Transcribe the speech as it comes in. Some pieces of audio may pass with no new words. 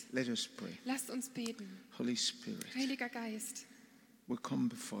Let us pray. Lasst uns beten. Holy Spirit, Heiliger Geist, we come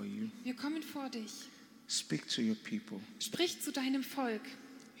before you. wir kommen vor dich. Speak to your people. Sprich zu deinem Volk.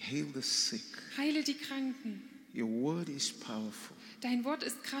 Heal the sick. Heile die Kranken. Your word is powerful. Dein Wort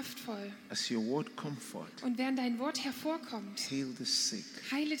ist kraftvoll. As your word comfort, Und während dein Wort hervorkommt, heal the sick.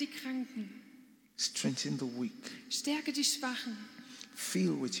 heile die Kranken. Strengthen the weak. Stärke die Schwachen.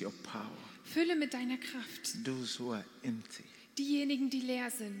 Fill with your power Fülle mit deiner Kraft those who are empty. diejenigen, die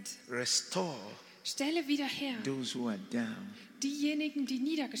leer sind. Restore Stelle wieder her those who are down. diejenigen, die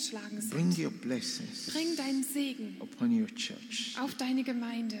niedergeschlagen Bring sind. your blessings Bring deinen Segen upon your church. auf deine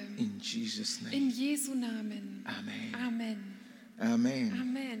Gemeinde. In Jesus' name. In Jesu Namen. Amen. Amen. Amen.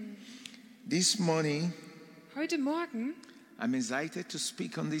 Amen. This morning, Heute Morgen I'm excited to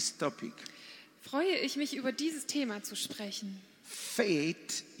speak on this topic. freue ich mich, über dieses Thema zu sprechen.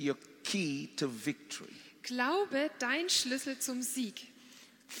 Faith, your key to victory. Glaube, dein Schlüssel zum Sieg.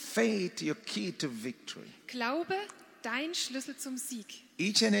 Faith, your key to victory. Glaube, dein Schlüssel zum Sieg.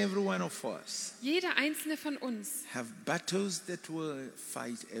 Each and every one of us Jeder einzelne von uns have battles that we'll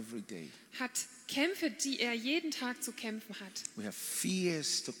fight every day. hat Kämpfe, die er jeden Tag zu kämpfen hat. We have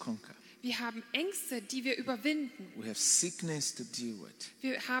fears to conquer. Wir haben Ängste, die wir überwinden. We have sickness to deal with.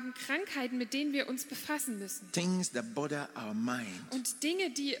 Wir haben Krankheiten, mit denen wir uns befassen müssen. Things that bother our mind. Und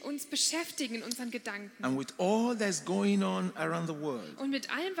Dinge, die uns beschäftigen in unseren Gedanken. And with all that's going on around the world, Und mit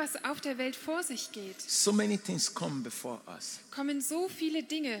allem, was auf der Welt vor sich geht, so many things come before us. kommen so viele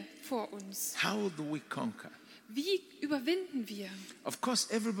Dinge vor uns. How do we conquer? Wie überwinden wir? Of course,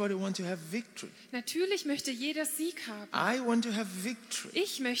 everybody wants to have victory. Natürlich möchte jeder Sieg haben. I want to have victory.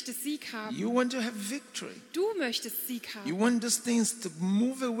 Ich möchte Sieg haben. You want to have victory. Du möchtest Sieg You haben. want those things to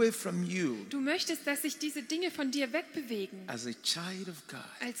move away from you. Du möchtest, dass sich diese Dinge von dir wegbewegen. As a child of God,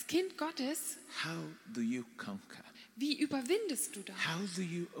 Als Kind Gottes, how do you conquer? wie überwindest du das? How do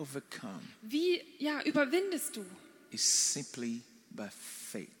you overcome? Wie überwindest du? It's simply by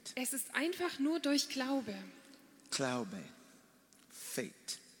faith. Es ist einfach nur durch Glaube. Glaube.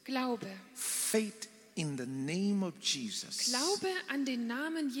 Faith. Glaube. Faith in the name of Jesus. Glaube an den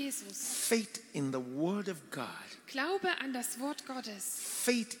Namen Jesus. Faith in the word of God. Glaube an das Wort Gottes.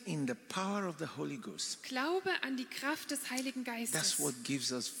 Faith in the power of the Holy Ghost. Glaube an die Kraft des Heiligen That's Geistes. what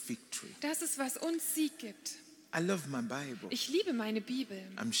gives us victory. Das ist, was uns Sieg gibt. I love my Bible. Ich liebe meine Bibel.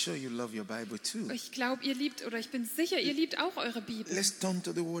 I'm sure you love your Bible too. Ich glaube, ihr liebt, oder ich bin sicher, ihr liebt auch eure Bibel. Let's turn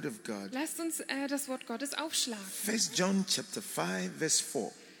to the word of God. Lasst uns das Wort Gottes aufschlagen. 1 John chapter 5 verse 4.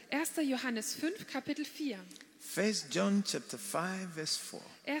 1. Johannes 5, Kapitel 4. 1 John chapter 5 verse 4.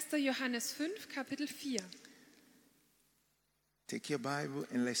 1. Johannes 5, Kapitel 4. Take your Bible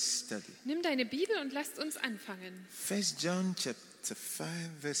and let's study. Nimm deine Bibel und lasst uns anfangen. 1 John chapter 5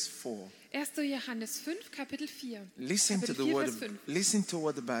 verse 4. 1. Johannes 5, Kapitel 4. Listen to Kapitel the 4, word Vers of, 5. listen to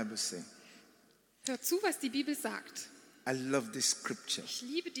what the Bible says. Hört zu, was die Bibel sagt. I love this scripture. Ich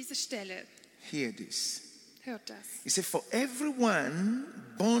liebe diese Stelle. Hear this. Hört das. It says, for everyone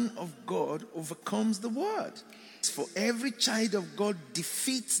born of God overcomes the world. For every child of God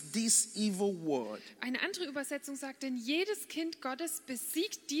defeats this evil world. Eine andere Übersetzung sagt, denn jedes Kind Gottes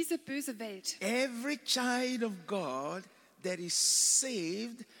besiegt diese böse Welt. Every child of God that is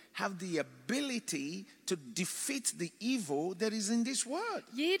saved have the ability to defeat the evil that is in this world.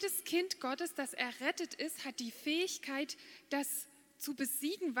 Jedes Kind Gottes, das errettet ist, hat die Fähigkeit, das zu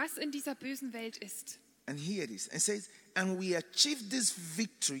besiegen, was in dieser bösen Welt ist. And hear this. And says, and we achieve this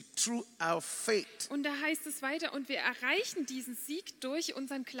victory through our faith. Und da heißt es weiter, und wir erreichen diesen Sieg durch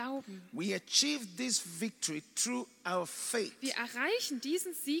unseren Glauben. We achieve this victory through our faith. Wir erreichen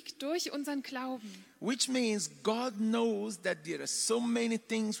diesen Sieg durch unseren Glauben. Which means God knows that there are so many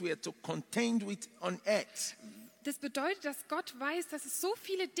things we are to contend with on earth. Das bedeutet, dass Gott weiß, dass es so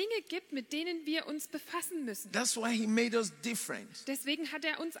viele Dinge gibt, mit denen wir uns befassen müssen. That's why he made us different. Deswegen hat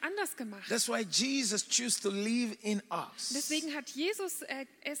er uns anders gemacht. That's why Jesus chose to live in us. Deswegen hat Jesus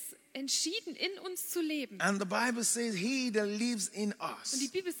es entschieden, in uns zu leben. And the Bible says he that lives in Und die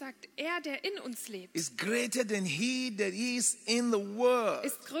us Bibel sagt, er, der in uns lebt, is greater than he that is in the world.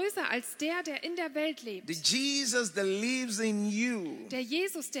 ist größer als der, der in der Welt lebt. The Jesus that lives in you, Der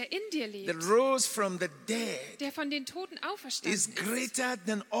Jesus, der in dir that lebt, rose from the dead, der von den Toten is auferstanden ist, greater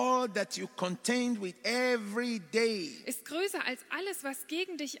than all that you contend with every day. ist größer als alles, was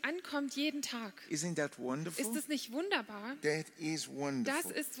gegen dich ankommt jeden Tag. Isn't that Ist wonderful? es nicht wunderbar? That is Das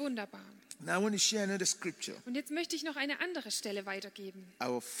wonderful. ist wunderbar. Now I want to share another scripture. Und jetzt möchte ich noch eine andere Stelle weitergeben.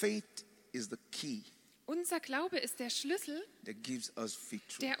 Our faith is the key. Unser Glaube ist der Schlüssel, that gives us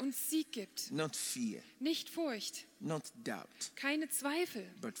victory. der uns Sieg gibt. Not fear, Nicht Furcht, not doubt, keine Zweifel,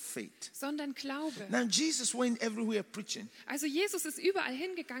 but faith. sondern Glaube. Now, Jesus went everywhere preaching. Also Jesus ist überall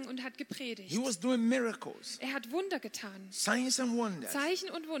hingegangen und hat gepredigt. He was doing miracles, Er hat Wunder getan, signs and wonders. Zeichen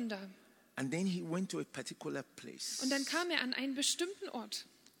und Wunder. And then he went to a particular place. Und dann kam er an einen bestimmten Ort.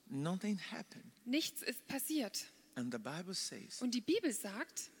 Nothing happened. Nichts ist passiert. And the Bible says Und die Bibel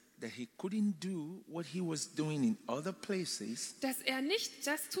sagt, that he couldn't do what he was doing in other places dass er nicht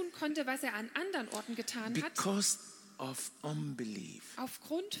das tun konnte, was er an anderen Orten getan hat, because of unbelief.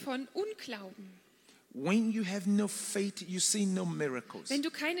 aufgrund von Unglauben. When you have no faith, you see no miracles. Wenn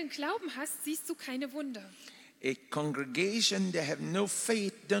du keinen Glauben hast, siehst du keine Wunder. A congregation that have no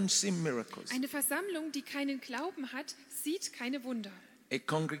faith don't see miracles. Eine Versammlung, die keinen Glauben hat, sieht keine Wunder. A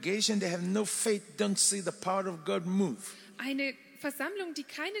congregation that have no faith don't see the power of God move. Eine Versammlung, die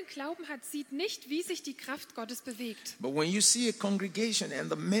keinen Glauben hat, sieht nicht, wie sich die Kraft Gottes bewegt. But when you see a congregation and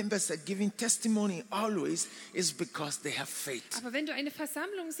the members are giving testimony always, it's because they have faith. Aber wenn du eine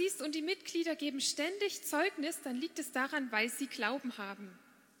Versammlung siehst und die Mitglieder geben ständig Zeugnis, dann liegt es daran, weil sie Glauben haben.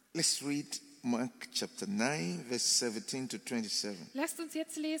 Let's read Mark chapter 9, verse 17 to 27. Lasst uns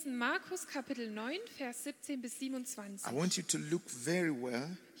jetzt lesen Markus Kapitel 9, Vers 17 bis 27. I want you to look very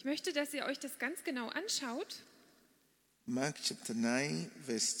well. Ich möchte, dass ihr euch das ganz genau anschaut. Mark chapter 9,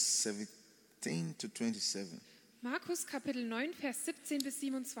 verse 17 to 27. Markus Kapitel 9, Vers 17 bis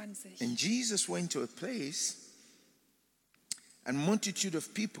 27. And Jesus went to a place, and multitude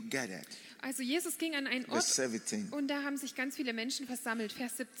of people gathered. Also Jesus ging an einen Verse Ort 17. und da haben sich ganz viele Menschen versammelt.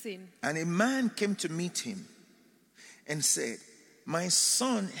 Vers 17. And a man came to meet him and said, "My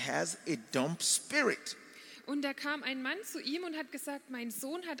son has a dumb spirit." Und da kam ein Mann zu ihm und hat gesagt, mein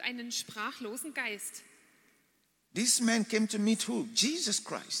Sohn hat einen sprachlosen Geist. This man came to meet who? Jesus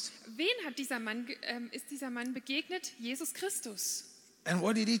Christ. Wen hat ist dieser Mann begegnet? Jesus Christus. And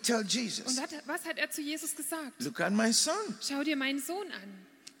what did he tell Und Jesus? was hat er zu Jesus gesagt? Look at my son. Schau dir meinen Sohn an.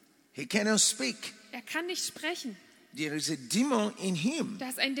 He cannot speak. Er kann nicht sprechen. There is a demon in him. Da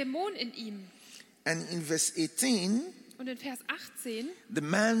ist ein Dämon in ihm. And in verse 18, Und in Vers 18 the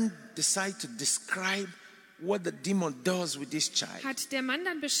man decided to describe what the demon does with this child. hat der Mann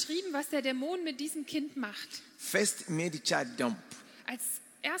dann beschrieben, was der Dämon mit diesem Kind macht. First, he made the child dumb. Als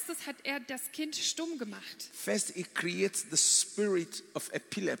erstes hat er das Kind stumm gemacht. First, he creates the spirit of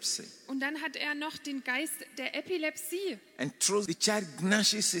epilepsy. Und dann hat er noch den Geist der Epilepsie And throws the child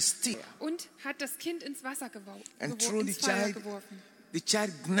gnashes his teeth. und hat das Kind ins Wasser And through ins the Feuer child, geworfen. the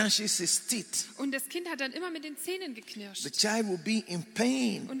child gnashes his teeth. Und das Kind hat dann immer mit den Zähnen The geknirscht. child will be in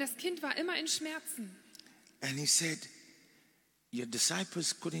pain. Und das Kind war immer in Schmerzen. And he said, your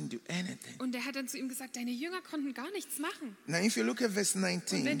disciples couldn't do anything. Und er hat dann zu ihm gesagt, deine Jünger konnten gar nichts machen. Now, if you look at verse Und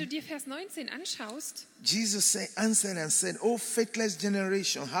wenn du 19, dir Vers 19 anschaust, Jesus answered and said, "O faithless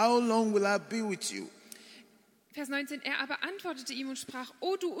generation, how long will I be with you? Vers 19, er aber antwortete ihm und sprach,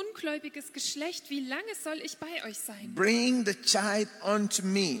 O du ungläubiges Geschlecht, wie lange soll ich bei euch sein? Bring the child unto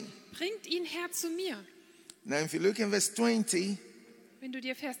me." Bringt ihn her zu mir. Now, if you look at verse 20, Wenn du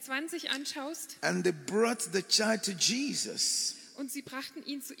dir Vers 20 anschaust, and they brought the child to Jesus. und sie brachten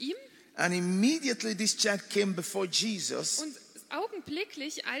ihn zu ihm, And immediately this child came before Jesus. und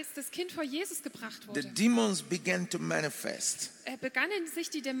augenblicklich, als das Kind vor Jesus gebracht The wurde, demons began to manifest. begannen sich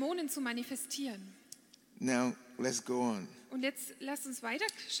die Dämonen zu manifestieren. Now, let's go on. Und jetzt lasst uns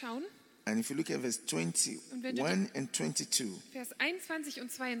weiterschauen. And if you look at verse 21 Und wenn du and 22, Vers 21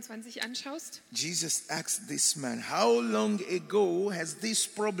 und 22 anschaust, Jesus asked this man, "How long ago has this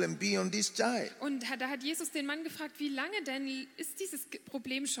problem been on this child?" und da hat Jesus den Mann gefragt, wie lange denn ist dieses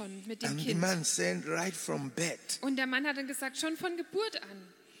Problem schon mit dem And the Kind? man said, "Right from birth." Und der Mann hat dann gesagt, schon von Geburt an.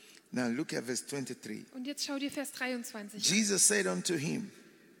 Now look at verse 23. Und jetzt schau dir Vers 23 an. Jesus said unto him,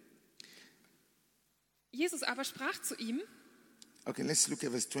 Jesus aber sprach zu ihm, okay, let's look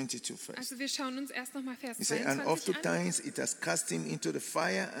at verse 22 first. also wir schauen uns erst nochmal Vers He said, "And 22 an. oftentimes it has cast him into the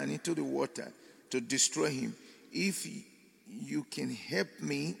fire and into the water to destroy him. If you can help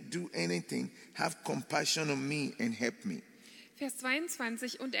me do anything, have compassion on me and help me." Vers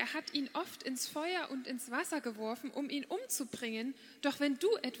 22, und er hat ihn oft ins Feuer und ins Wasser geworfen, um ihn umzubringen. Doch wenn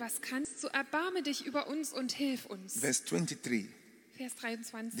du etwas kannst, so erbarme dich über uns und hilf uns. Verse 23. Vers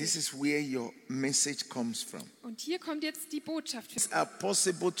 23. This is where your message comes from. Und hier kommt jetzt die Botschaft. Things are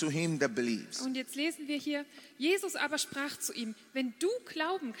possible to him that believes. Und jetzt lesen wir hier, Jesus aber sprach zu ihm, wenn du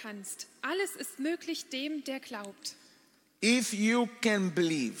glauben kannst, alles ist möglich dem, der glaubt. If you can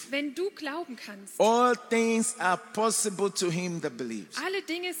believe, Wenn du glauben kannst, all things are possible to him that believes. alle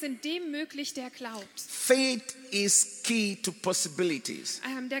Dinge sind dem möglich, der glaubt. Faith is key to possibilities.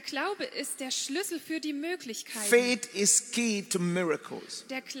 Der Glaube ist der Schlüssel für die Möglichkeiten. Faith is key to miracles.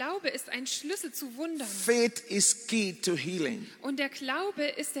 Der Glaube ist ein Schlüssel zu Wundern. Faith is key to healing. Und der Glaube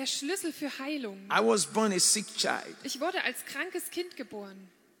ist der Schlüssel für Heilung. I was born a sick child. Ich wurde als krankes Kind geboren.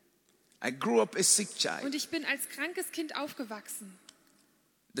 I grew up a sick Und child. ich bin als krankes Kind aufgewachsen.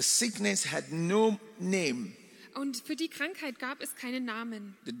 The sickness had no name. Und für die Krankheit gab es keinen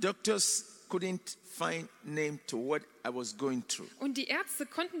Namen. The doctors couldn't find name to what I was going through. Und die Ärzte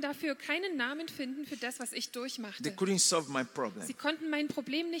konnten dafür keinen Namen finden für das, was ich They durchmachte. couldn't solve my problem. Sie konnten mein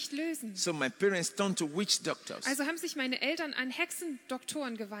Problem nicht lösen. So my parents turned to witch doctors, Also haben sich meine Eltern an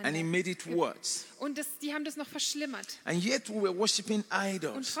Hexendoktoren and it gewandt. made it worse. Und die haben das noch verschlimmert. And yet we were worshiping Und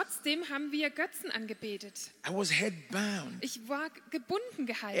idols. trotzdem haben wir Götzen angebetet. I was headbound. Ich war gebunden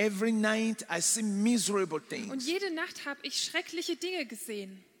gehalten. Every night I see miserable Und things. jede Nacht habe ich schreckliche Dinge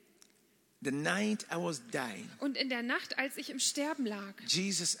gesehen. The night I was dying, Und in der Nacht, als ich im Sterben lag,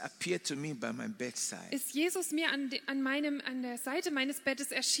 Jesus appeared to me by my bedside. ist Jesus mir an der Seite meines Bettes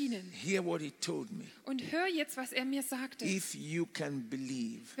erschienen. Hear what he told me. Und hör jetzt, was er mir sagte. If you can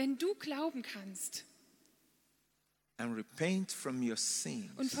believe Wenn du glauben kannst and repent from your und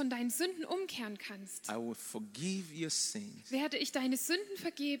sins, von deinen Sünden umkehren kannst, I will forgive your sins werde ich deine Sünden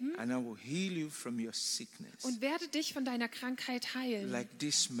vergeben and I will heal you from your sickness. und werde dich von deiner Krankheit heilen. Like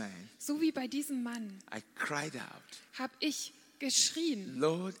this man, So wie bei diesem Mann I cried out, habe ich geschrien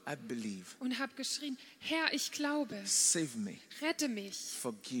Lord, I believe. und habe geschrien, Herr, ich glaube, Save me. rette mich,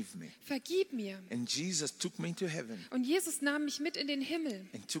 Forgive me. vergib mir. And Jesus took me to heaven Und Jesus nahm mich mit in den Himmel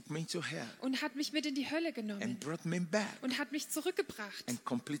and took me to hell und hat mich mit in die Hölle genommen and brought me back und hat mich zurückgebracht and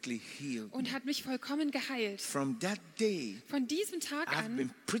completely healed me. und hat mich vollkommen geheilt. From that day, Von diesem Tag I've an, been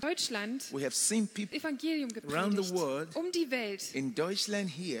preaching. Deutschland, we have seen people Evangelium around the gepredigt, world. um die Welt. In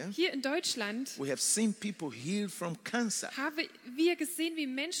Deutschland here, Hier in Deutschland we have seen people healed from cancer. haben wir gesehen, wie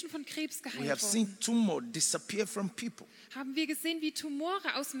Menschen von Krebs We geheilt have wurden. seen tumor disappear from people. Haben wir gesehen, wie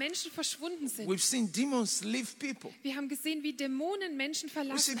Tumore aus Menschen verschwunden sind. We've seen demons leave people. Wir haben gesehen, wie Dämonen Menschen We've seen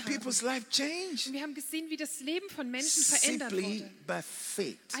verlassen haben. people's life change Wir haben gesehen, wie das Leben von Menschen verändert simply wurde. by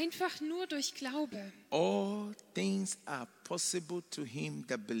faith. Einfach nur durch Glaube. All things are possible to him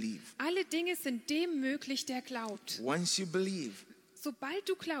that believe. Alle Dinge sind dem möglich, der glaubt. Once you believe, Sobald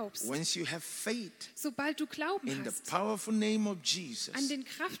du glaubst, once you have faith sobald du Glauben in the hast, powerful name of Jesus, an den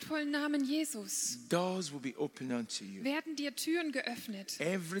kraftvollen Namen Jesus, doors will be opened unto you. werden dir Türen geöffnet.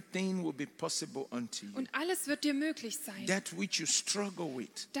 Everything will be possible unto you. Und alles wird dir möglich sein. That which you struggle with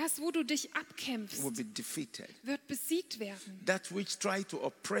Das, wo du dich abkämpfst, will be defeated. wird besiegt werden. That which try to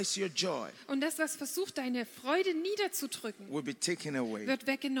oppress your joy Und das, was versucht, deine Freude niederzudrücken, will be taken away. wird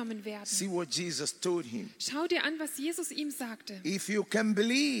weggenommen werden. See what Jesus told him. Schau dir an, was Jesus ihm sagte. If you can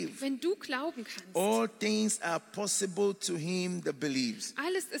believe, Wenn du glauben kannst, all things are possible to him that believes.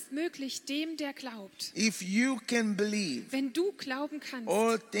 alles ist möglich dem, der glaubt. If you can believe, Wenn du glauben kannst,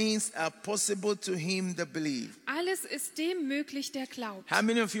 all things are possible to him that believes. alles ist dem möglich, der glaubt. How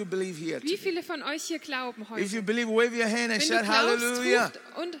many of you believe here? Wie Today? viele von euch hier glauben If heute? you believe, wave your hand and Wenn du shout glaubst, hallelujah.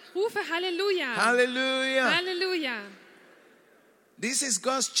 rufe Halleluja. Hallelujah. Halleluja. This is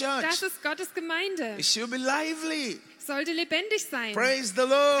God's church. Das ist Gottes Gemeinde. It should be lively. Sollte lebendig sein. Praise the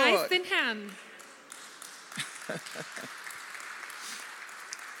Preis Lord. den Herrn.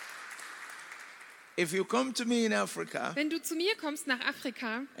 If you come to me in Africa Wenn du zu mir kommst nach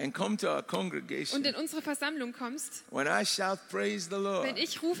Afrika and come to our und congregation, in unsere Versammlung kommst, when I shout praise the wenn Lord,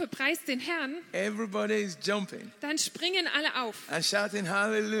 ich rufe, preis den Herrn, everybody is jumping dann springen alle auf and shouting und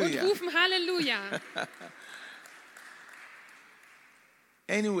hallelujah. rufen Halleluja.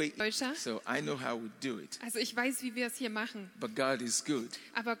 Anyway, Deutscher. so I know how we do it. Also ich weiß, wie wir es hier machen. But God is good.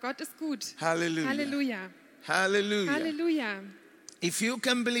 Aber Gott ist gut. Hallelujah. Halleluja. Hallelujah. Halleluja. If you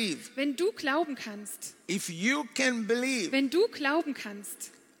can believe, Wenn du glauben kannst, if you can believe, wenn du glauben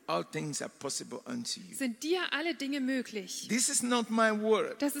kannst, all things are possible unto you. sind dir alle Dinge möglich. This is not my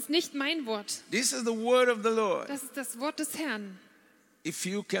word. Das ist nicht mein Wort. This is the word of the Lord. Das ist das Wort des Herrn. If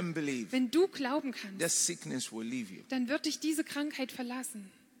you can believe, Wenn du glauben kannst, that sickness will leave you. dann wird dich diese Krankheit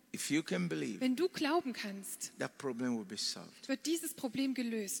verlassen. If you can believe, Wenn du glauben kannst, that problem will be solved. wird dieses Problem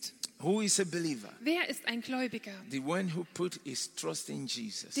gelöst. Who is a believer? Wer ist ein Gläubiger? The one who put his trust in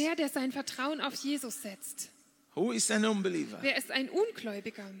Jesus. Der sein Vertrauen auf Jesus setzt. Who is an unbeliever? Wer ist ein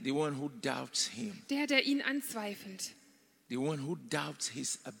Ungläubiger? The one who doubts him. Der ihn anzweifelt. The one who doubts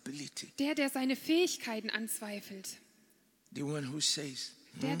his ability. Der seine Fähigkeiten anzweifelt. The one who says,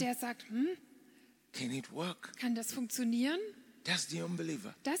 Der sagt, Can it work? Kann das funktionieren? That's the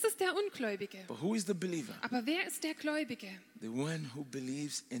unbeliever. Das ist der Ungläubige. But who is the believer? Aber wer ist der Gläubige? The one who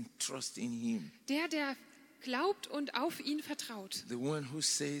believes and trusts in him. Der glaubt und auf ihn vertraut. The one who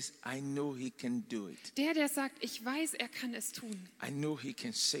says, I know he can do it. Der sagt, ich weiß, er kann es tun. I know he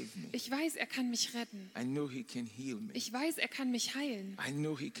can save me. Ich weiß, er kann mich retten. I know he can heal me. Ich weiß, er kann mich heilen. I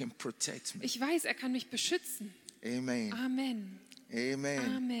know he can protect me. Ich weiß, er kann mich beschützen. Amen. Amen. Amen.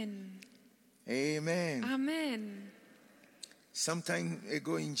 Amen. Amen. Amen. Some time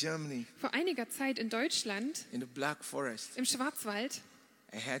ago in Germany, Vor einiger Zeit in Deutschland, in the Black Forest, im Schwarzwald,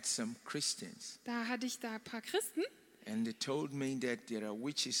 I had some Christians, da hatte ich da ein paar Christen and they told me that there are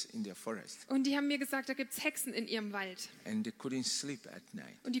witches in their forest, und die haben mir gesagt, da gibt es Hexen in ihrem Wald and they couldn't sleep at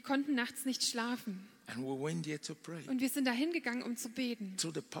night. und die konnten nachts nicht schlafen. And we went there to pray Und wir sind da hingegangen, um zu beten.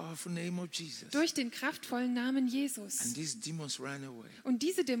 through the powerful name of Jesus. Durch den kraftvollen Namen And Jesus. these demons ran away Und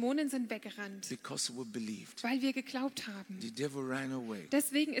diese Dämonen sind weggerannt, because we believed. weil wir geglaubt haben. The devil ran away.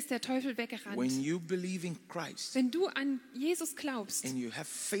 Deswegen ist der Teufel weggerannt. When you believe in Christ Wenn du an Jesus glaubst and you have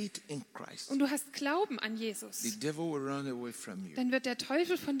faith in Christ, und du hast Glauben an the Jesus, devil will run away from you. dann wird der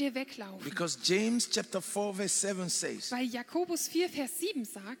Teufel von dir weglaufen. Because James chapter 4 verse 7 says, Weil Jakobus 4, Vers 7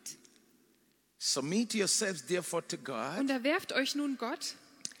 sagt, submit yourselves therefore to God, unterwerft euch nun Gott,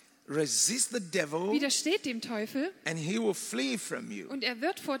 resist the devil, widersteht dem Teufel and he will flee from you. und er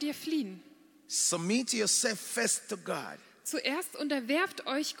wird vor dir fliehen. Submit yourself first to God. Zuerst unterwerft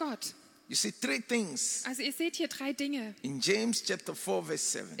euch Gott. You see three things Also ihr seht hier 3 Dinge in James chapter 4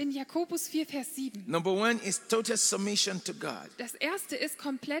 verse 7. in Jakobus 4, Vers 7. Number one is total submission to God, Das erste ist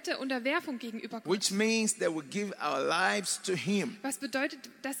komplette Unterwerfung gegenüber Gott. which means that we give our lives to him, Was bedeutet,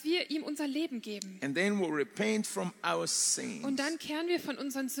 dass wir ihm unser Leben geben. and then we repent from our sins, Und dann kehren wir von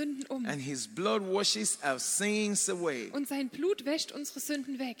unseren Sünden um. and his blood washes our sins away. Und sein Blut wäscht unsere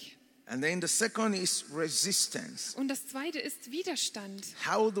Sünden weg. And then the second is resistance. Und das zweite ist Widerstand.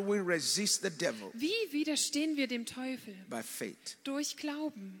 How do we resist the devil? Wie widerstehen wir dem Teufel? By faith, Durch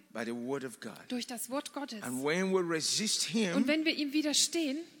Glauben, by the word of God. durch das Wort Gottes. And when we resist Und him, wenn wir ihm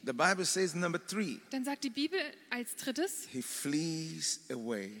widerstehen, the Bible says number 3, dann sagt die Bibel als drittes, he flees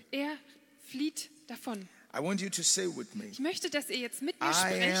away. er flieht davon. I want you to say with me, Ich möchte, dass ihr jetzt mit mir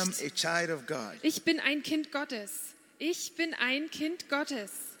I am sprecht. a child of God. Ich bin ein Kind Gottes. Ich bin ein Kind Gottes.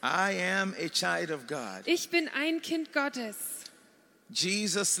 I am a child of God. Ich bin ein Kind Gottes.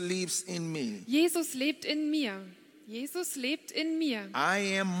 Jesus lives in me. Jesus lebt in mir. Jesus lebt in mir.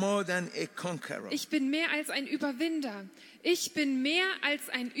 I am more than a conqueror. Ich bin mehr als ein Überwinder. Ich bin mehr als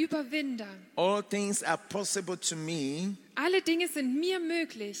ein Überwinder. All things are possible to me Alle Dinge sind mir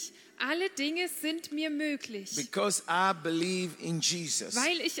möglich. Alle Dinge sind mir möglich. because I believe in Jesus.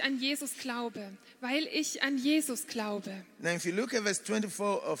 Weil ich an Jesus glaube. Weil ich an Jesus glaube. Now, if you look at verse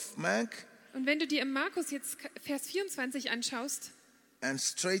 24 of Mark, Und wenn du dir im Markus jetzt Vers 24 anschaust, and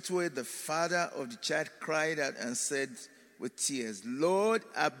straightway the father of the child cried out and said with tears, Lord,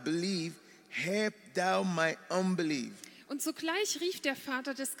 I believe, help thou my unbelief. und sogleich rief der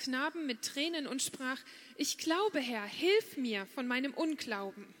Vater des Knaben mit Tränen und sprach, ich glaube, Herr, hilf mir von meinem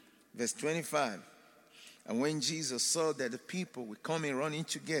Unglauben. Verse 25, and when Jesus saw that the people were coming running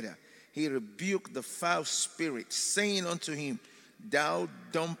together, he rebuked the foul spirit, saying unto him, Thou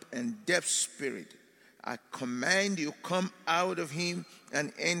dumb and deaf spirit, I command you, come out of him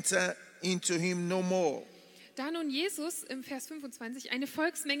and enter into him no more. Da nun Jesus im Vers 25 eine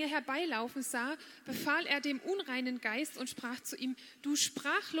Volksmenge herbeilaufen sah, befahl er dem unreinen Geist und sprach zu ihm, du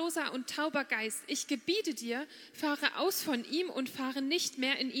sprachloser und tauber Geist, ich gebiete dir, fahre aus von ihm und fahre nicht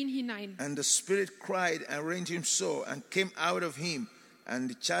mehr in ihn hinein. And the spirit cried and rent him sore and came out of him, and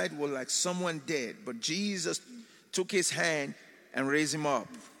the child was like someone dead. But Jesus took his hand and raised him up.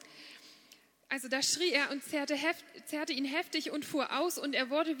 Also da schrie er und zerrte ihn heftig und fuhr aus und er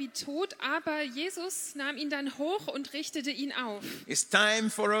wurde wie tot, aber Jesus nahm ihn dann hoch und richtete ihn auf. It's time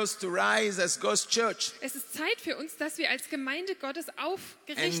for us to rise as God's church. Es ist Zeit für uns, dass wir als Gemeinde Gottes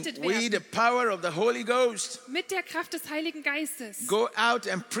aufgerichtet And we, the werden, power of the Holy Ghost, mit der Kraft des Heiligen Geistes. go out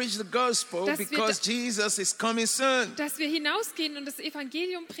and preach the gospel Dass wir because Jesus is coming soon. Dass wir hinausgehen und das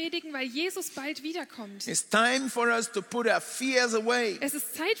Evangelium predigen, weil Jesus bald wiederkommt. It's time for us to put our fears away Es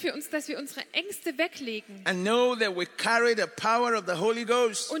ist Zeit für uns, dass wir unsere Ängste weglegen and know that we carry the power of the Holy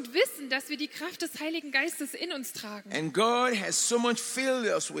Ghost. und wissen, dass wir die Kraft des Heiligen Geistes in uns tragen. And God has so much filled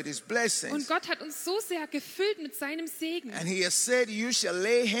us with his Und blessings. Gott hat uns so sehr gefüllt mit seinem Segen. And he has said, you shall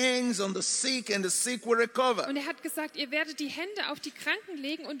lay hands on the sick and the sick will recover. Und er hat gesagt, ihr werdet die Hände auf die Kranken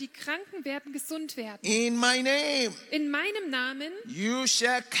legen und die Kranken werden gesund werden. In my name, In meinem Namen you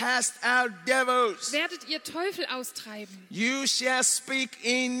shall cast out devils. werdet ihr Teufel austreiben. You shall speak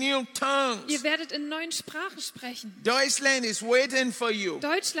in new tongues. Ihr werdet in neuen Sprachen sprechen. Deutschland is waiting for you.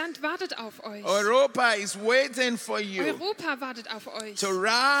 Deutschland wartet auf euch. Europa is waiting for you Europa wartet auf euch. to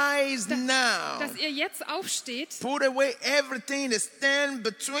rise now. Dass ihr jetzt aufsteht, Put away everything that stands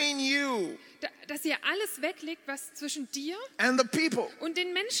between you dass ihr alles weglegt, was zwischen dir and the people. und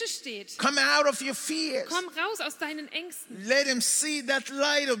den Menschen steht. Come out of your fears. Komm raus aus deinen Ängsten. Let them see that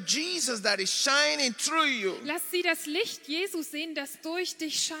light of Jesus that is shining through you. Lass sie das Licht Jesus sehen, das durch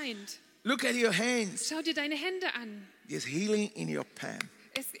dich scheint. Look at your hands. Schau dir deine Hände an. There's healing in your palm.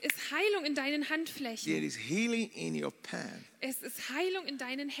 Es ist Heilung in deinen There Handflächen. is healing in your palm. Es ist Heilung in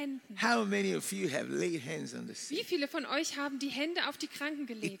deinen Händen. How many of you have laid hands on the sick? Wie viele von euch haben die Hände auf die Kranken It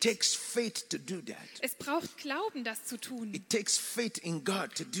gelegt? takes faith to do that. Es braucht Glauben, das zu tun. It takes faith in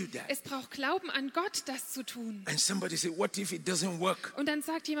God to do that. Es braucht Glauben an Gott, das zu tun. And somebody say, what if it doesn't work? Und dann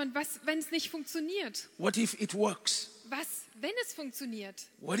sagt jemand, was, wenn es nicht funktioniert? What if it works? Was, wenn es funktioniert?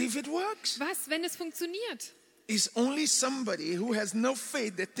 What if it works? Was, wenn es funktioniert? It's only somebody who has no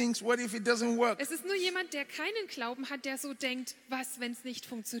faith that thinks, what if it doesn't work? Es ist nur jemand, der keinen Glauben hat, der so denkt, was, wenn es nicht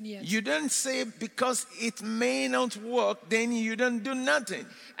funktioniert? You don't say because it may not work, then you don't do nothing.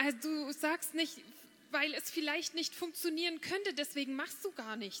 Also du sagst nicht, weil es vielleicht nicht funktionieren könnte, deswegen machst du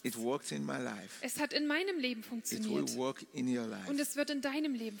gar nichts. It works in my life. Es hat in meinem Leben It will funktioniert work in your life. und es wird in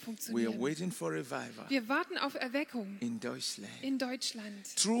deinem Leben We are funktionieren. waiting for revival Wir warten auf Erweckung in Deutschland. in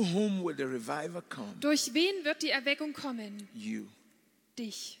Deutschland. Through whom will the revival come? Durch wen wird die Erweckung kommen? You.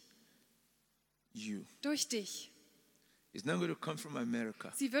 Dich. You. Durch dich. It's not going to come from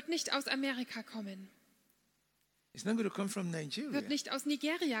America. Sie wird nicht aus Amerika kommen, It's not going to come from Nigeria. wird nicht aus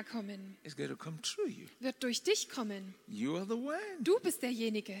Nigeria kommen, It's going to come through you. wird durch dich kommen. You are the one. Du bist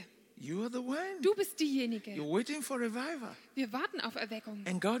derjenige. You are the one. Du bist diejenige. You're waiting for revival. Wir warten auf Erweckung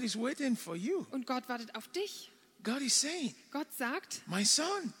And God is waiting for you. und Gott wartet auf dich. God is saying, Gott sagt, my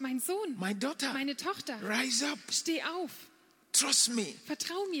son, mein Sohn, my daughter, meine Tochter, rise up. steh auf, Trust me.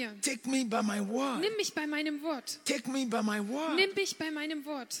 vertrau mir, Take me by my word. nimm mich bei meinem Wort, Take me by my word. nimm mich bei meinem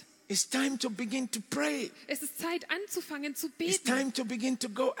Wort. It's time to begin to pray. Es ist Zeit anzufangen zu It's beten. time to begin to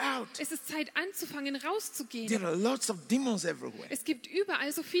go out. Es ist Zeit anzufangen rauszugehen. There are lots of demons everywhere. Es gibt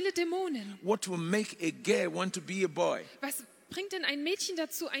überall so viele Dämonen. What will make a girl want to be a boy? Was bringt denn ein Mädchen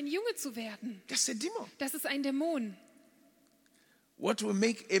dazu, ein Junge zu werden? That's a demon. Das ist ein Dämon. What will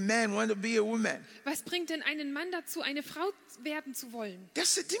make a man want to be a woman? Was bringt denn einen Mann dazu, eine Frau werden zu wollen?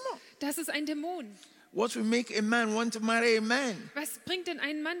 That's a demon. Das ist ein Dämon. What will make a man want to marry a man? Was bringt denn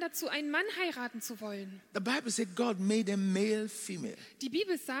einen Mann dazu, einen Mann heiraten zu wollen? The Bible said God made them male, female. Die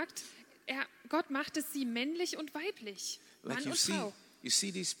Bibel sagt, Gott machte sie männlich und weiblich, Like Mann und Frau. you see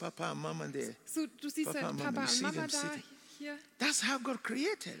this Papa and Mama there. So, du siehst ja Papa und Mama, Papa you und see Mama them da, sitting. hier. That's how God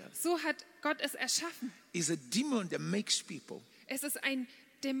created us. So hat Gott es erschaffen. It's a demon that makes people. Es ist ein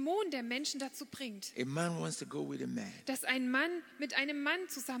Dämon, der Menschen dazu bringt, A man wants to go with a man. dass ein Mann mit einem Mann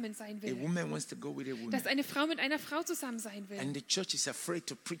zusammen sein A will, woman wants to go with a woman. dass eine Frau mit einer Frau zusammen sein will. And the church is afraid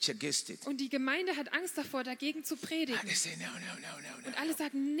to preach against it. Und die Gemeinde hat Angst davor, dagegen zu And predigen. they say, no. Und alle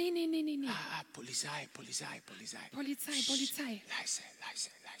sagen, nee. Polizei. Polizei. Leise.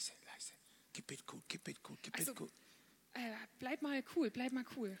 Keep it cool. Also, bleib mal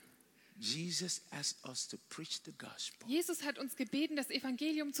cool. Jesus asked us to preach the gospel Jesus hat uns gebeten, das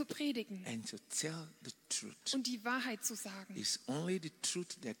Evangelium zu predigen and to tell the truth. und die Wahrheit zu sagen. It's only the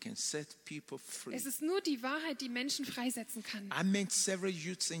truth that can set people free. Es ist nur die Wahrheit, die Menschen freisetzen kann. I met several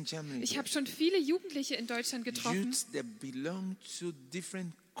youths in Germany. Ich habe schon viele Jugendliche in Deutschland getroffen. Youths that belong to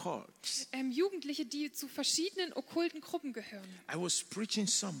different cults. Jugendliche, die zu verschiedenen okkulten Gruppen gehören. I was preaching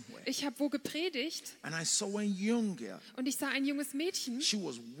somewhere Ich habe wo gepredigt and I saw a young girl. und ich sah ein junges Mädchen. She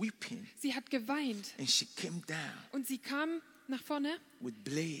was weeping Sie hat geweint and she came down und sie kam nach vorne with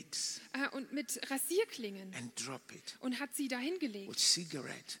blades und mit Rasierklingen and dropped it, und hat sie dahin gelegt. with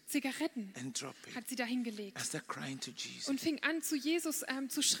cigarette Zigaretten and dropped it. hat sie dahin gelegt I started crying to Jesus. und fing an, zu Jesus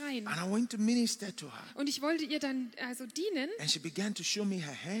zu schreien. And I went to minister to her. Und ich wollte ihr dann also dienen And she began to show me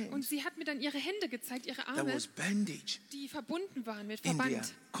her und hands sie hat mir dann ihre Hände gezeigt, ihre that Arme, was bandaged die verbunden waren mit in their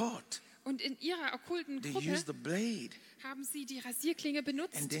Verband. court. Und in ihrer okkulten They Gruppe used the blade haben sie die Rasierklinge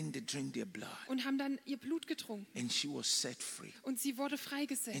benutzt and then they drink their blood. und haben dann ihr Blut getrunken. And she was set free. Und sie wurde In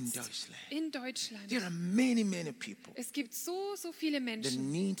freigesetzt. Deutschland. In Deutschland. There are many people Es gibt so viele that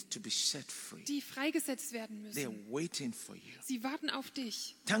Menschen, need to be set free. die freigesetzt werden They're müssen. waiting for you. Sie warten auf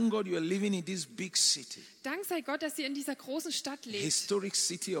dich. Thank God you are living in this big city, Dank sei Gott, dass ihr in dieser großen Stadt lebt. historic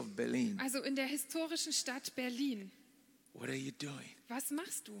city of Berlin. Also in der historischen Stadt Berlin. What are you doing? Was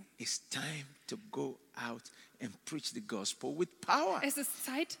machst du? It's time to go out and preach the gospel with power. Es ist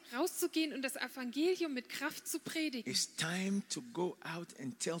Zeit, rauszugehen und das Evangelium mit Kraft zu predigen. It's time to go out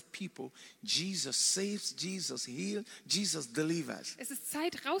and tell people Jesus saves, Jesus heals, Jesus delivers. Es ist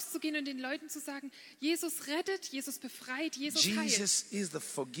Zeit, rauszugehen und den Leuten zu sagen, Jesus rettet, Jesus befreit, Jesus heilt. Jesus is the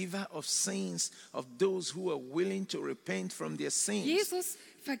forgiver of sins of those who are willing to repent from their sins. Jesus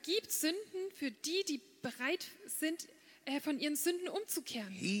vergibt Sünden für die, die bereit sind, von ihren Sünden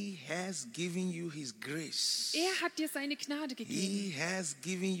umzukehren. He has given you his grace. Er hat dir seine Gnade gegeben. He has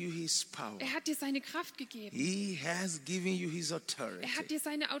given you his power. Er hat dir seine Kraft gegeben. He has given you his Er hat authority. dir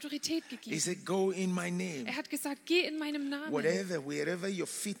seine Autorität He gegeben. said, go in my name. Er hat gesagt, geh in meinem Namen. Wherever your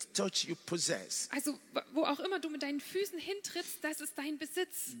feet touch, you possess. Also wo auch immer du mit deinen Füßen hintrittst, das ist dein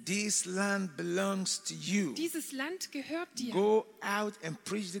Besitz. This land belongs to you. Dieses Land gehört dir. Go out and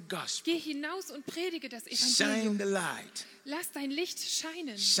preach the gospel. Geh hinaus und predige das Shine Evangelium. the light. Lass dein Licht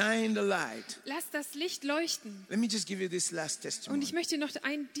scheinen. Shine the light. Lass das Licht leuchten. Let me just give you this last Und testimony. ich möchte dir noch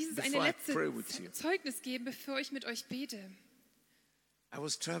dieses eine Before I letzte pray with you. Zeugnis geben, bevor ich mit euch bete. I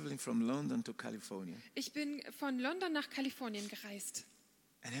was traveling from London to California, Ich bin von London nach Kalifornien gereist.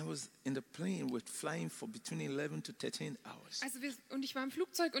 and I was in the plane with flying for between 11 to 13 hours. Also ich war im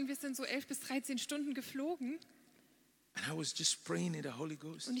Flugzeug und wir sind so 11 bis 13 Stunden geflogen. And I was just praying in the Holy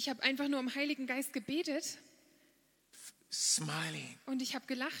Ghost, Und ich habe einfach nur im Heiligen Geist gebetet smiling. und ich habe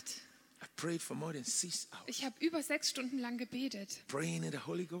gelacht. I prayed for more than 6 hours, Ich habe über 6 Stunden lang gebetet. praying in the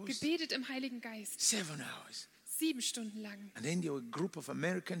Holy Ghost, Gebetet im Heiligen Geist. 7 hours. 7 Stunden lang. And then there were a group of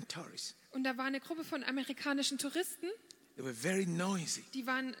American tourists. Und da war eine Gruppe von amerikanischen Touristen, They were very noisy. die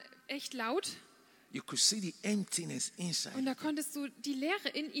waren echt laut. You could see the emptiness inside. Und da konntest du die Leere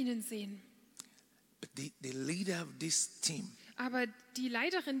in ihnen sehen. But the leader of this team Aber die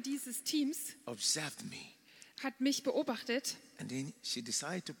Leiterin dieses Teams observed me. hat mich beobachtet And then she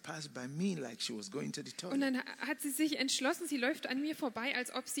decided to pass by me like she was going to the und toilet. dann hat sie sich entschlossen, sie läuft an mir vorbei,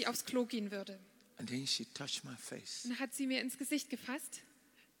 als ob sie aufs Klo gehen würde. And then she touched my face Und dann hat sie mir ins Gesicht gefasst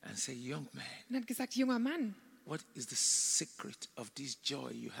and said, young man, und hat gesagt, junger Mann, what is the secret of this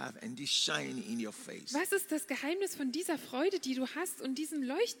joy you have and this shine in your face? was ist das Geheimnis von dieser Freude, die du hast und diesem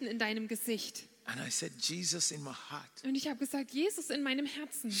Leuchten in deinem Gesicht? And I said, Jesus in my heart, Und ich habe gesagt, Jesus in meinem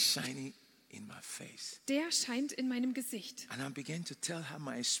Herzen, shining in my face. der scheint in meinem Gesicht. And I began to tell her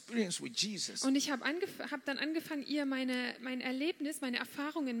my experience with Jesus. Und ich habe hab dann angefangen, ihr mein Erlebnis, meine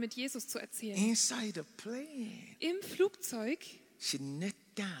Erfahrungen mit Jesus zu erzählen. Inside the plane, Im Flugzeug she knelt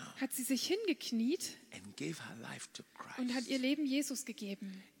down hat sie sich hingekniet and gave her life to und hat Christ. ihr Leben Jesus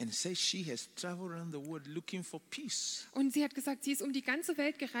gegeben. And said she has traveled around the world looking for peace. Und sie hat gesagt, sie ist um die ganze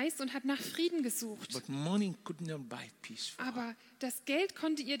Welt gereist und hat nach Frieden gesucht. But money could not buy peace for her. Aber das Geld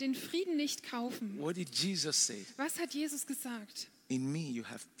konnte ihr den Frieden nicht kaufen. What did Jesus say? Was hat Jesus gesagt? In me you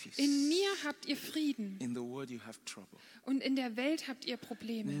have peace. In mir habt ihr Frieden In the world you have trouble. und in der Welt habt ihr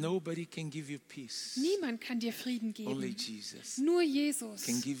Probleme. Nobody can give you peace. Niemand kann dir Frieden Only geben. Jesus Nur Jesus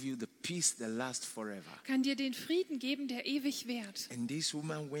can give you the peace that lasts forever. kann dir den Frieden geben, der ewig währt. And this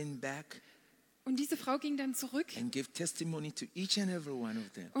woman went back Und diese Frau ging dann zurück and gave testimony to each and every one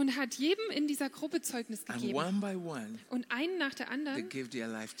of them. und hat jedem in dieser Gruppe Zeugnis And gegeben. one by one, Und einen nach der they anderen, gave their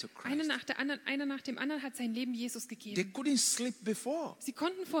life to einer Christ. nach dem anderen hat sein Leben Jesus They gegeben. couldn't sleep before, Sie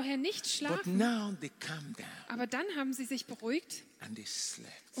konnten vorher nicht but schlafen, now they calmed down aber dann haben sie sich beruhigt and they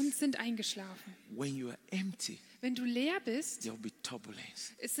slept. und sind eingeschlafen. When you are empty, Wenn du leer bist, there will be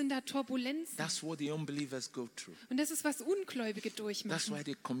turbulence. es sind da Turbulenzen. That's what the unbelievers go through. Und das ist, was Ungläubige That's durchmachen. why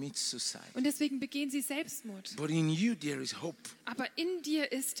they commit suicide. Und deswegen begehen sie Selbstmord. But in you there is hope Aber in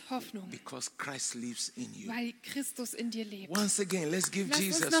dir ist Hoffnung, because Christ lives in you. weil Christus in dir lebt. Once again, let's give Lass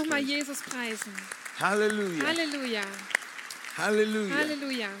Jesus uns nochmal praise. Jesus preisen. Hallelujah. Halleluja, Hallelujah.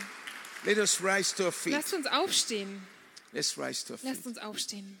 Halleluja. Let us rise to our feet. Lasst uns aufstehen. Let's rise to our feet. Lasst uns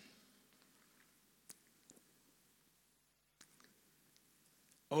aufstehen.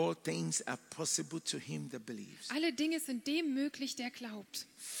 All things are possible to him that believes. Alle Dinge sind dem möglich, der glaubt.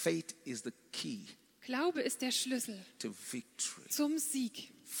 Faith is the key Glaube ist der Schlüssel to victory. zum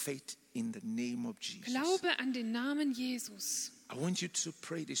Sieg. Faith in the name of Jesus. Glaube an den Namen Jesus. I want you to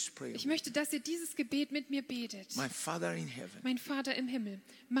pray this prayer. Ich möchte, dass ihr dieses Gebet mit mir betet. My Father in heaven, Mein Vater im Himmel,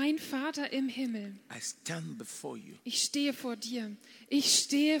 mein Vater im Himmel, I stand before you. ich stehe vor dir. Ich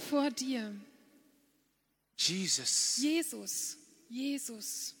stehe vor dir. Jesus, Jesus,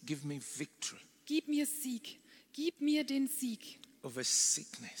 Jesus, give me victory gib mir Sieg. Gib mir den Sieg over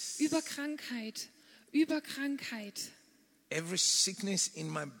sickness. über Krankheit, über Krankheit. Every sickness in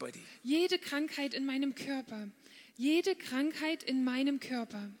my body. Jede Krankheit in meinem Körper. Jede Krankheit in meinem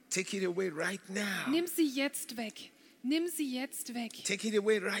Körper. Take it away right now. Nimm sie jetzt weg. Nimm sie jetzt weg. Take it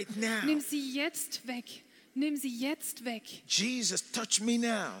away right now. Nimm sie jetzt weg. Nimm sie jetzt weg. Jesus, touch me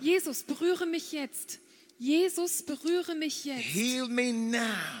now. Jesus, berühre mich jetzt. Jesus, berühre mich jetzt. Heal me now.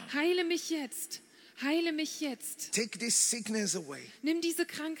 Heile mich jetzt. Heile mich jetzt. Take this sickness away. Nimm diese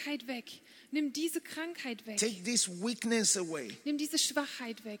Krankheit weg. Nimm diese Krankheit weg. Take this weakness away. Nimm diese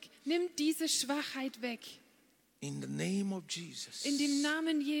Schwachheit weg. Nimm diese Schwachheit weg. In the name of Jesus, In dem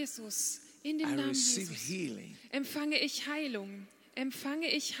Namen Jesus. In dem I Namen receive Jesus. healing. Empfange ich Heilung. Empfange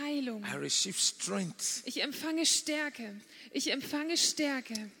ich Heilung. I receive strength. Ich empfange Stärke. Ich empfange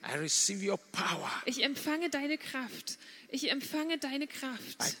Stärke. I receive your power. Ich empfange deine Kraft. Ich empfange deine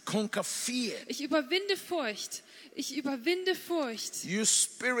Kraft. I conquer fear. Ich überwinde Furcht. Ich überwinde Furcht. You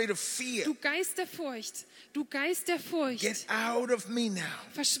spirit of fear, Du Geist der Furcht. Du Geist der Furcht. get out of me now.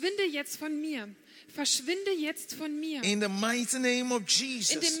 Verschwinde jetzt von mir. Verschwinde jetzt von mir. In the mighty name of In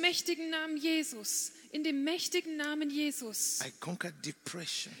Jesus, dem mächtigen Namen Jesus. In dem mächtigen Namen Jesus. I conquer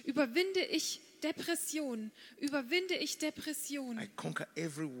depression. Überwinde ich Depression. Überwinde ich Depression. I conquer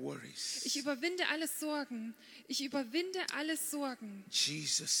every worries. Ich überwinde alles Sorgen. Ich überwinde alles Sorgen.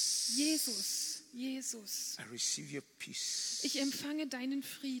 Jesus, Jesus, Jesus. I receive your peace Ich empfange deinen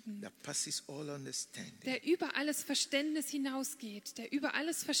Frieden, that passes all understanding. der über alles Verständnis hinausgeht, der über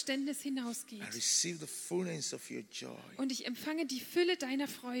alles Verständnis hinausgeht. I receive the fullness of your joy. Und ich empfange die Fülle deiner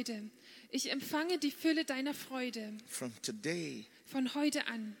Freude. Ich empfange die Fülle deiner Freude From today, von heute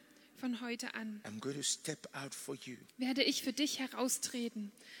an. Von heute an I'm going to step out for you werde ich für dich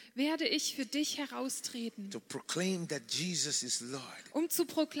heraustreten. Werde ich für dich heraustreten, to proclaim that Jesus is Lord. um zu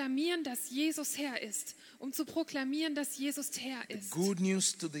proklamieren, dass Jesus Herr ist. Um zu proklamieren, dass Jesus Herr ist. Good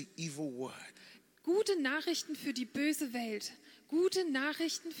news to the evil world. Gute Nachrichten für die böse Welt. Gute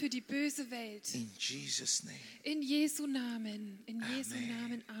Nachrichten für die böse Welt. In Jesus' name, In Jesu Namen. In Jesu Amen.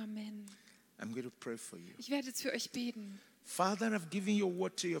 Namen. Amen. I'm going to pray for you. Ich werde jetzt für euch beten. Father, I've given your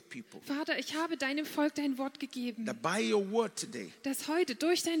word to your people. Vater, ich habe deinem Volk dein Wort gegeben, That by your word today, dass heute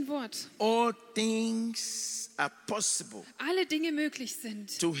durch dein Wort all things are possible alle Dinge möglich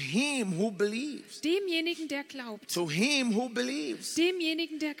sind. to him who believes. Demjenigen, der glaubt. To him who believes.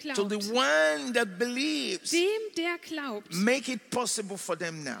 Demjenigen, der To the glaubt. one that believes. Dem, der glaubt. Make it possible for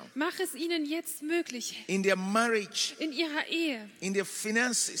them now. Mach es ihnen jetzt möglich. In their marriage, In ihrer Ehe, in their in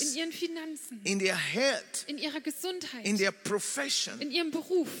finances, ihren Finanzen, in their health, in ihrer Gesundheit, in their profession, in ihrem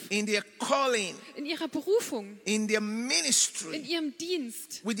Beruf, in their calling, in ihrer Berufung, in their in ministry, ihrem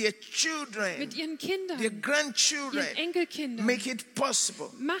Dienst, with their children, mit ihren their Kindern, grandchildren. ihren Enkelkindern. Make it possible.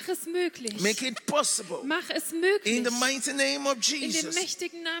 Mach es möglich. Make it possible. Mach es möglich. In the mighty name of In dem Jesus.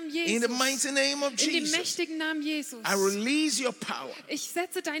 mächtigen Namen In the Jesus. mighty name of In dem Jesus. mächtigen Namen Jesus. I release your power. Ich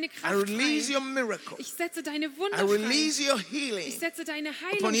setze deine I Kraft release frei. your miracle. Ich setze deine I Wunder frei. release your Ich healing setze deine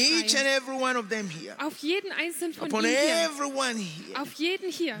upon Heilung each and frei. every one of them here. Auf jeden einzelnen von Upon ihnen hier. everyone here. Auf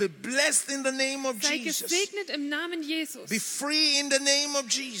jeden hier. Be blessed in the name of Sei Jesus. gesegnet im Namen Jesus. Be free in the name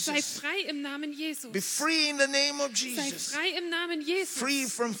of Sei Jesus. frei im Namen Jesus. Be free in the name of Sei Jesus. frei im Namen Jesus. Free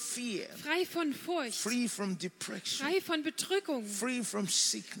from fear. Frei von Furcht. Free from depression. Frei von Bedrückung. Free from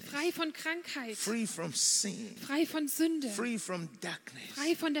sickness. Frei von Krankheit. Free from sin. Frei von Sünde. Free from darkness.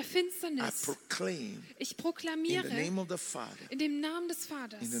 Frei von der I Finsternis. proclaim Ich in proklamiere the name of the Father, in dem Namen des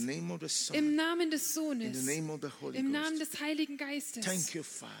Vaters, in the name of the Son, im Namen des in Sohnes, the name of the Holy im Namen Ghost. des Heiligen Geistes. Thank you,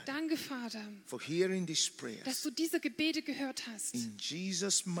 Father, Danke, Vater, for hearing these dass prayers. du diese Gebete gehört hast. In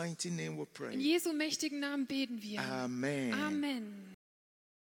Jesus' mighty name we In pray. Jesu mächtigen Namen beten wir. Amen. Amen.